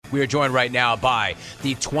We are joined right now by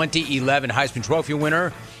the 2011 Heisman Trophy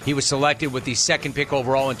winner. He was selected with the second pick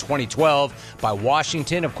overall in 2012 by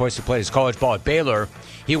Washington. Of course, he played his college ball at Baylor.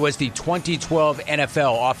 He was the 2012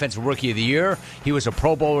 NFL Offensive Rookie of the Year. He was a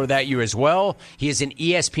Pro Bowler that year as well. He is an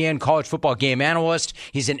ESPN college football game analyst.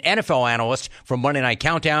 He's an NFL analyst for Monday Night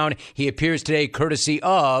Countdown. He appears today courtesy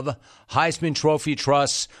of Heisman Trophy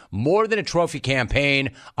Trust's More Than a Trophy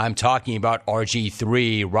campaign. I'm talking about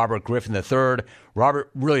RG3, Robert Griffin III. Robert,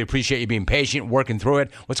 really appreciate you being patient, working through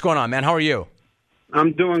it. What's going on, man? How are you?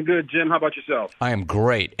 I'm doing good, Jim. How about yourself? I am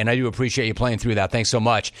great, and I do appreciate you playing through that. Thanks so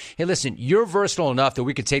much. Hey, listen, you're versatile enough that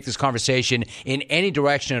we could take this conversation in any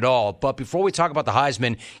direction at all. But before we talk about the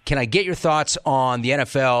Heisman, can I get your thoughts on the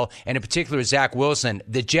NFL, and in particular Zach Wilson?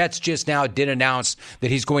 The Jets just now did announce that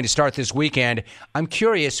he's going to start this weekend. I'm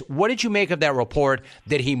curious, what did you make of that report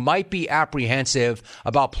that he might be apprehensive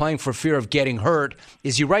about playing for fear of getting hurt?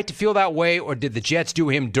 Is he right to feel that way, or did the Jets do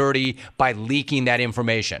him dirty by leaking that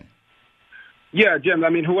information? Yeah, Jim, I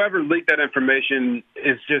mean, whoever leaked that information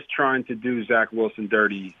is just trying to do Zach Wilson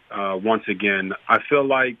dirty once again. I feel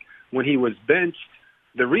like when he was benched,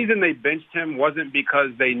 the reason they benched him wasn't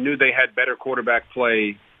because they knew they had better quarterback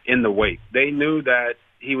play in the wait. They knew that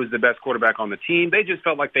he was the best quarterback on the team. They just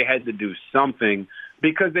felt like they had to do something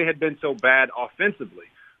because they had been so bad offensively.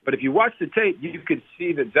 But if you watch the tape, you could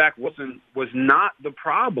see that Zach Wilson was not the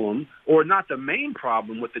problem or not the main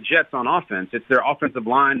problem with the Jets on offense. It's their offensive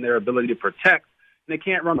line, their ability to protect. They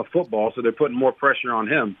can't run the football, so they're putting more pressure on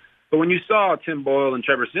him. But when you saw Tim Boyle and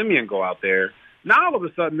Trevor Siemian go out there, now all of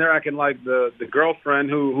a sudden they're acting like the girlfriend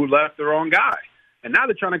who left the wrong guy. And now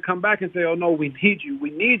they're trying to come back and say, oh, no, we need you. We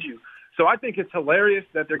need you. So I think it's hilarious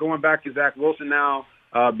that they're going back to Zach Wilson now.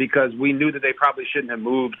 Because we knew that they probably shouldn't have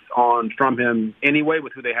moved on from him anyway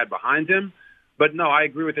with who they had behind him. But, no, I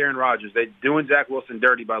agree with Aaron Rodgers. They're doing Zach Wilson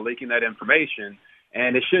dirty by leaking that information,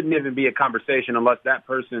 and it shouldn't even be a conversation unless that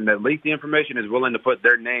person that leaked the information is willing to put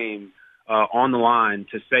their name on the line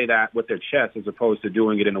to say that with their chest as opposed to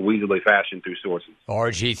doing it in a weaselly fashion through sources.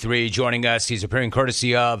 RG3 joining us. He's appearing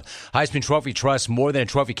courtesy of Heisman Trophy Trust, More Than a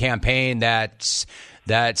Trophy campaign. That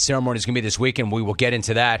ceremony is going to be this weekend. We will get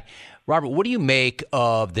into that. Robert, what do you make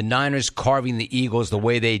of the Niners carving the Eagles the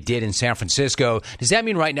way they did in San Francisco? Does that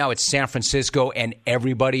mean right now it's San Francisco and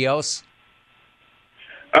everybody else?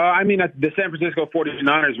 I mean, the San Francisco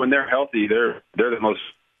 49ers, when they're healthy, they're the most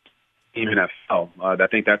team in NFL. I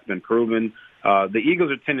think that's been proven. The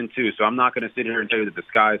Eagles are 10-2, so I'm not going to sit here and tell you that the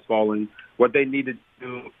sky is falling. What they need to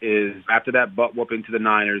do is, after that butt whooping to the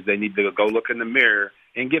Niners, they need to go look in the mirror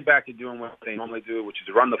and get back to doing what they normally do, which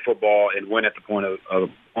is run the football and win at the point of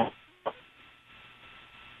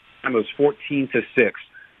it was 14-6.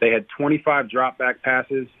 They had 25 drop back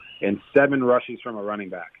passes and 7 rushes from a running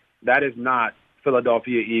back. That is not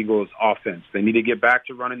Philadelphia Eagles offense. They need to get back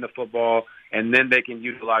to running the football, and then they can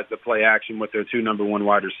utilize the play action with their 2 number 1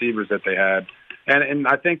 wide receivers that they had. And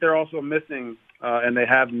I think they're also missing, and they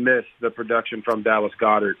have missed the production from Dallas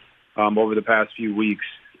Goedert over the past few weeks.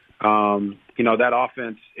 That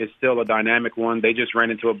offense is still a dynamic one. They just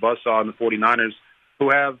ran into a buzzsaw in the 49ers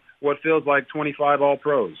who have what feels like 25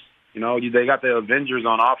 All-Pros. They got the Avengers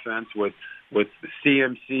on offense with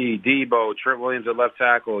CMC, Debo, Trent Williams at left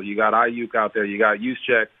tackle. You got Ayuk out there. You got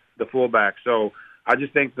Juszczyk, the fullback. So I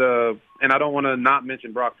just think and I don't want to not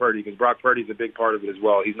mention Brock Purdy because Brock Purdy's a big part of it as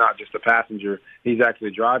well. He's not just a passenger. He's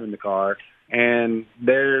actually driving the car. And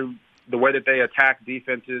the way that they attack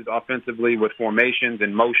defenses offensively with formations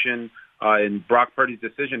and motion and Brock Purdy's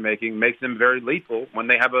decision-making makes them very lethal when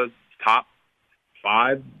they have a top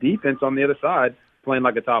 5 defense on the other side playing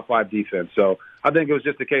like a top 5 defense. So I think it was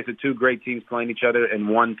just a case of 2 great teams playing each other and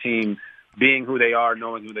one team being who they are,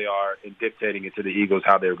 knowing who they are, and dictating it to the Eagles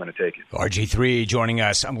how they were going to take it. RG3 joining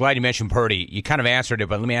us. I'm glad you mentioned Purdy. You kind of answered it,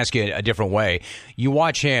 but let me ask you a different way. You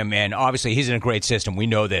watch him, and obviously he's in a great system. We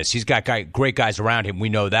know this. He's got great guys around him. We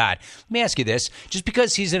know that. Let me ask you this. Just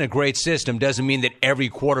because he's in a great system doesn't mean that every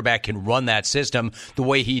quarterback can run that system the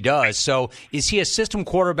way he does. So is he a system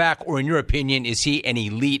quarterback, or in your opinion, is he an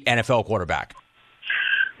elite NFL quarterback?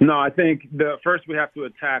 No, I think first we have to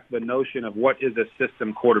attack the notion of what is a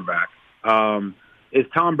system quarterback. Is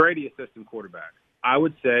Tom Brady a system quarterback? I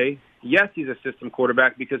would say, yes, he's a system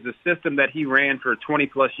quarterback because the system that he ran for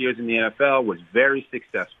 20-plus years in the NFL was very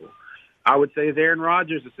successful. I would say, is Aaron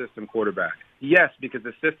Rodgers a system quarterback? Yes, because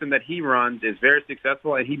the system that he runs is very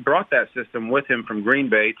successful, and he brought that system with him from Green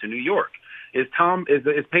Bay to New York. Is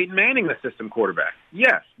Peyton Manning a system quarterback?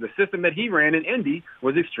 Yes. The system that he ran in Indy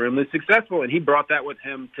was extremely successful, and he brought that with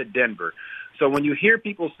him to Denver. So when you hear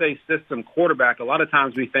people say system quarterback, a lot of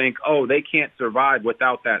times we think, oh, they can't survive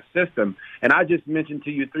without that system. And I just mentioned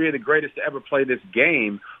to you three of the greatest to ever play this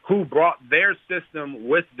game who brought their system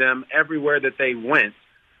with them everywhere that they went.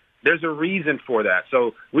 There's a reason for that.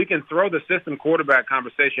 So we can throw the system quarterback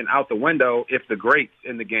conversation out the window if the greats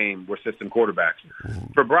in the game were system quarterbacks.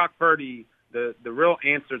 For Brock Purdy, the real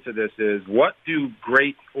answer to this is, what do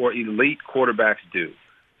great or elite quarterbacks do?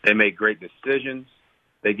 They make great decisions.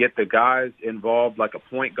 They get the guys involved like a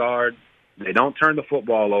point guard. They don't turn the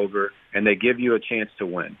football over, and they give you a chance to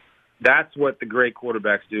win. That's what the great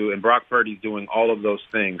quarterbacks do, and Brock Purdy's doing all of those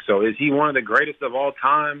things. So is he one of the greatest of all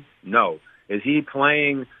time? No. Is he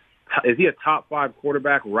a top 5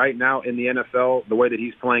 quarterback right now in the NFL the way that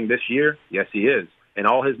he's playing this year? Yes, he is. And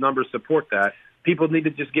all his numbers support that. People need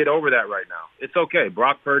to just get over that right now. It's okay.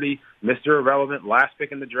 Brock Purdy, Mr. Irrelevant, last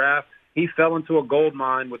pick in the draft, he fell into a gold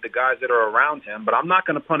mine with the guys that are around him, but I'm not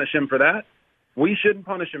going to punish him for that. We shouldn't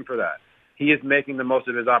punish him for that. He is making the most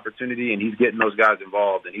of his opportunity, and he's getting those guys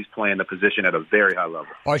involved, and he's playing the position at a very high level.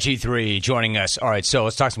 RG3 joining us. All right, so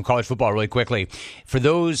let's talk some college football really quickly. For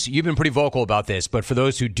those, you've been pretty vocal about this, but for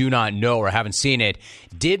those who do not know or haven't seen it,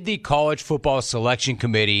 did the College Football Selection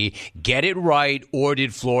Committee get it right, or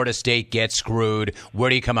did Florida State get screwed? Where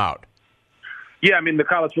do you come out? Yeah, I mean, the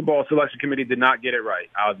College Football Selection Committee did not get it right.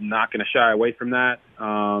 I'm not going to shy away from that.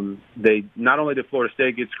 They not only did Florida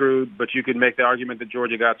State get screwed, but you could make the argument that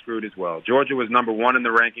Georgia got screwed as well. Georgia was number 1 in the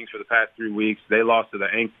rankings for the past 3 weeks. They lost to the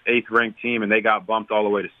 8th-ranked team, and they got bumped all the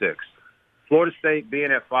way to 6. Florida State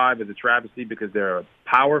being at 5 is a travesty because they're a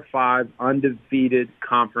Power 5 undefeated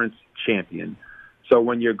conference champion. So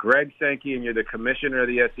when you're Greg Sankey and you're the commissioner of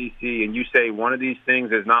the SEC and you say one of these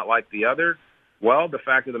things is not like the other, well, the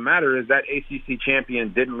fact of the matter is that ACC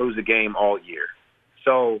champion didn't lose a game all year.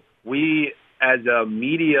 So we, as a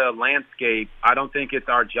media landscape, I don't think it's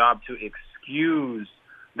our job to excuse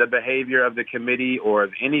the behavior of the committee or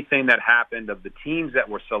of anything that happened, of the teams that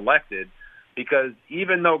were selected, because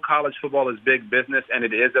even though college football is big business and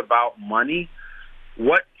it is about money,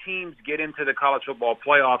 what teams get into the college football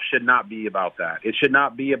playoff should not be about that. It should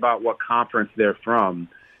not be about what conference they're from.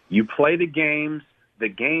 You play the games. The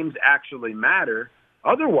games actually matter.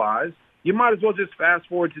 Otherwise, you might as well just fast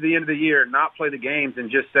forward to the end of the year, not play the games, and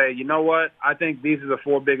just say, you know what, I think these are the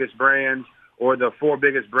 4 biggest brands or the 4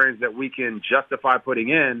 biggest brands that we can justify putting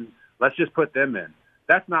in. Let's just put them in.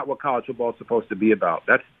 That's not what college football is supposed to be about.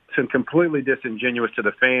 That's completely disingenuous to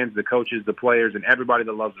the fans, the coaches, the players, and everybody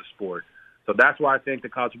that loves the sport. So that's why I think the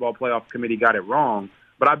College Football Playoff Committee got it wrong.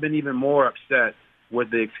 But I've been even more upset with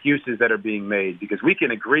the excuses that are being made, because we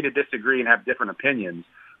can agree to disagree and have different opinions,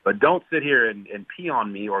 but don't sit here and pee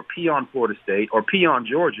on me or pee on Florida State or pee on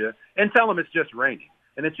Georgia and tell them it's just raining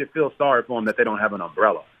and that you feel sorry for them that they don't have an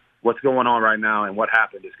umbrella. What's going on right now and what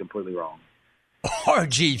happened is completely wrong.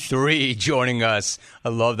 RG3 joining us. I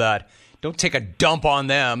love that. Don't take a dump on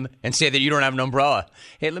them and say that you don't have an umbrella.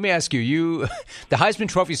 Hey, let me ask you, the Heisman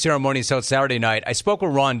Trophy ceremony is held Saturday night. I spoke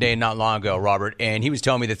with Ron Day not long ago, Robert, and he was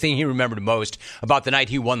telling me the thing he remembered most about the night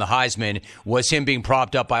he won the Heisman was him being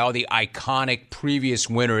propped up by all the iconic previous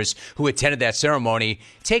winners who attended that ceremony.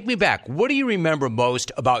 Take me back. What do you remember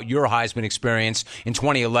most about your Heisman experience in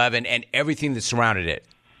 2011 and everything that surrounded it?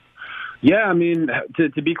 Yeah, I mean,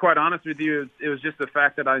 to be quite honest with you, it was just the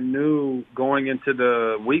fact that I knew going into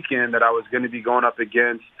the weekend that I was going to be going up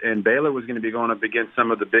against, and Baylor was going to be going up against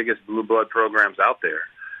some of the biggest blue blood programs out there.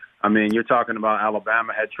 I mean, you're talking about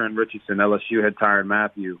Alabama had Trent Richardson, LSU had Tyrann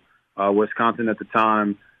Mathieu, Wisconsin at the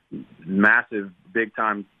time, massive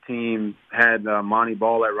big-time team, had Monty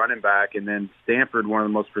Ball at running back, and then Stanford, one of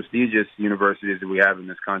the most prestigious universities that we have in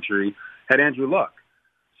this country, had Andrew Luck.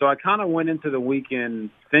 So I kind of went into the weekend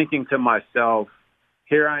thinking to myself,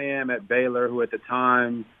 here I am at Baylor, who at the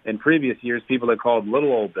time, in previous years, people had called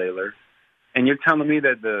little old Baylor, and you're telling me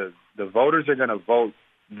that the voters are going to vote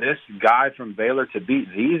this guy from Baylor to beat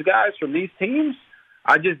these guys from these teams?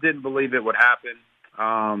 I just didn't believe it would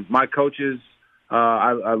happen. My coaches,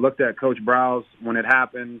 I looked at Coach Browse when it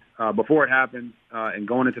happened, before it happened, and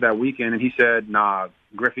going into that weekend, and he said, nah,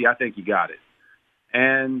 Griffey, I think you got it.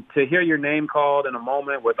 And to hear your name called in a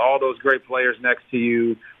moment with all those great players next to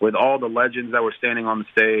you, with all the legends that were standing on the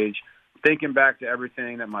stage, thinking back to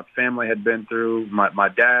everything that my family had been through, my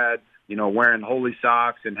dad, wearing holy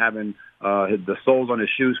socks and having the soles on his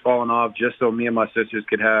shoes falling off just so me and my sisters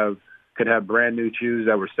could have brand new shoes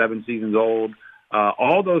that were 7 seasons old.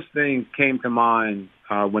 All those things came to mind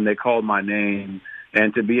when they called my name.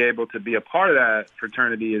 And to be able to be a part of that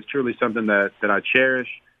fraternity is truly something that I cherish.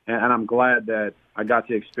 And I'm glad that I got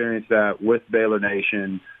to experience that with Baylor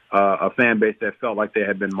Nation a fan base that felt like they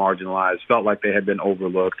had been marginalized, felt like they had been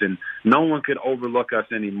overlooked, and no one could overlook us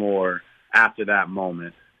anymore after that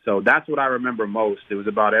moment. So that's what I remember most. It was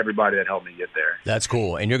about everybody that helped me get there. That's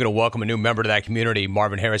cool. And you're going to welcome a new member to that community,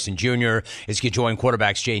 Marvin Harrison Jr. As you join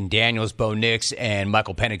quarterbacks Jaden Daniels, Bo Nix, and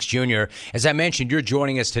Michael Penix Jr. As I mentioned, you're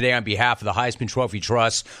joining us today on behalf of the Heisman Trophy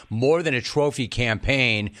Trust, More Than a Trophy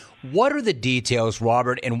campaign. What are the details,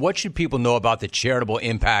 Robert, and what should people know about the charitable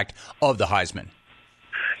impact of the Heisman?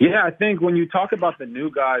 Yeah, I think when you talk about the new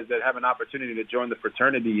guys that have an opportunity to join the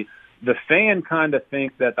fraternity, the fan kind of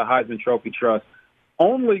thinks that the Heisman Trophy Trust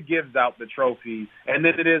only gives out the trophy, and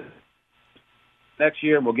then it is next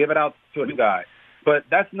year, and we'll give it out to a new guy. But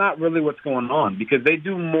that's not really what's going on, because they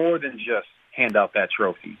do more than just hand out that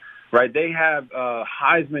trophy, right? They have a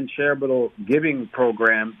Heisman charitable giving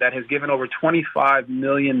program that has given over $25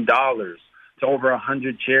 million to over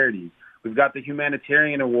 100 charities. We've got the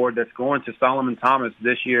humanitarian award that's going to Solomon Thomas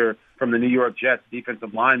this year from the New York Jets,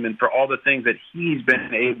 defensive lineman, for all the things that he's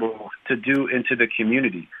been able to do into the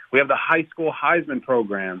community. We have the high school Heisman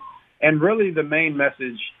program. And really the main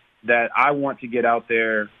message that I want to get out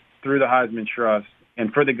there through the Heisman Trust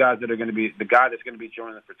and for the guys that are going to be, the guy that's going to be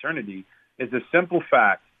joining the fraternity, is the simple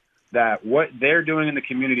fact that what they're doing in the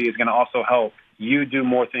community is going to also help you do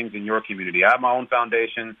more things in your community. I have my own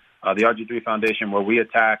foundation, the RG3 Foundation, where we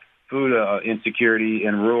attack food insecurity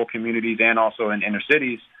in rural communities and also in inner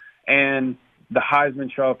cities. And the Heisman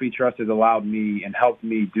Trophy Trust has allowed me and helped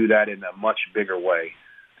me do that in a much bigger way.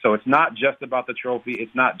 So it's not just about the trophy.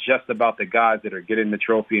 It's not just about the guys that are getting the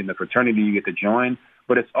trophy and the fraternity you get to join,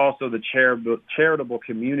 but it's also the charitable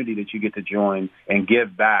community that you get to join and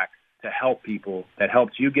give back to help people that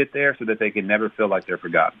helped you get there so that they can never feel like they're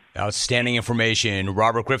forgotten. Outstanding information.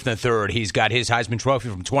 Robert Griffin III, he's got his Heisman Trophy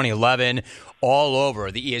from 2011 all over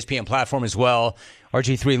the ESPN platform as well.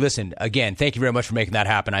 RG3, listen, again, thank you very much for making that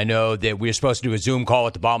happen. I know that we were supposed to do a Zoom call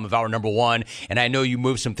at the bottom of hour number 1, and I know you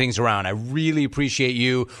moved some things around. I really appreciate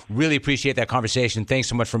you, really appreciate that conversation. Thanks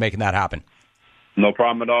so much for making that happen. No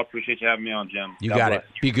problem at all. Appreciate you having me on, Jim. You got it.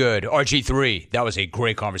 Be good. RG3, that was a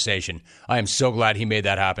great conversation. I am so glad he made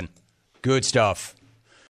that happen. Good stuff.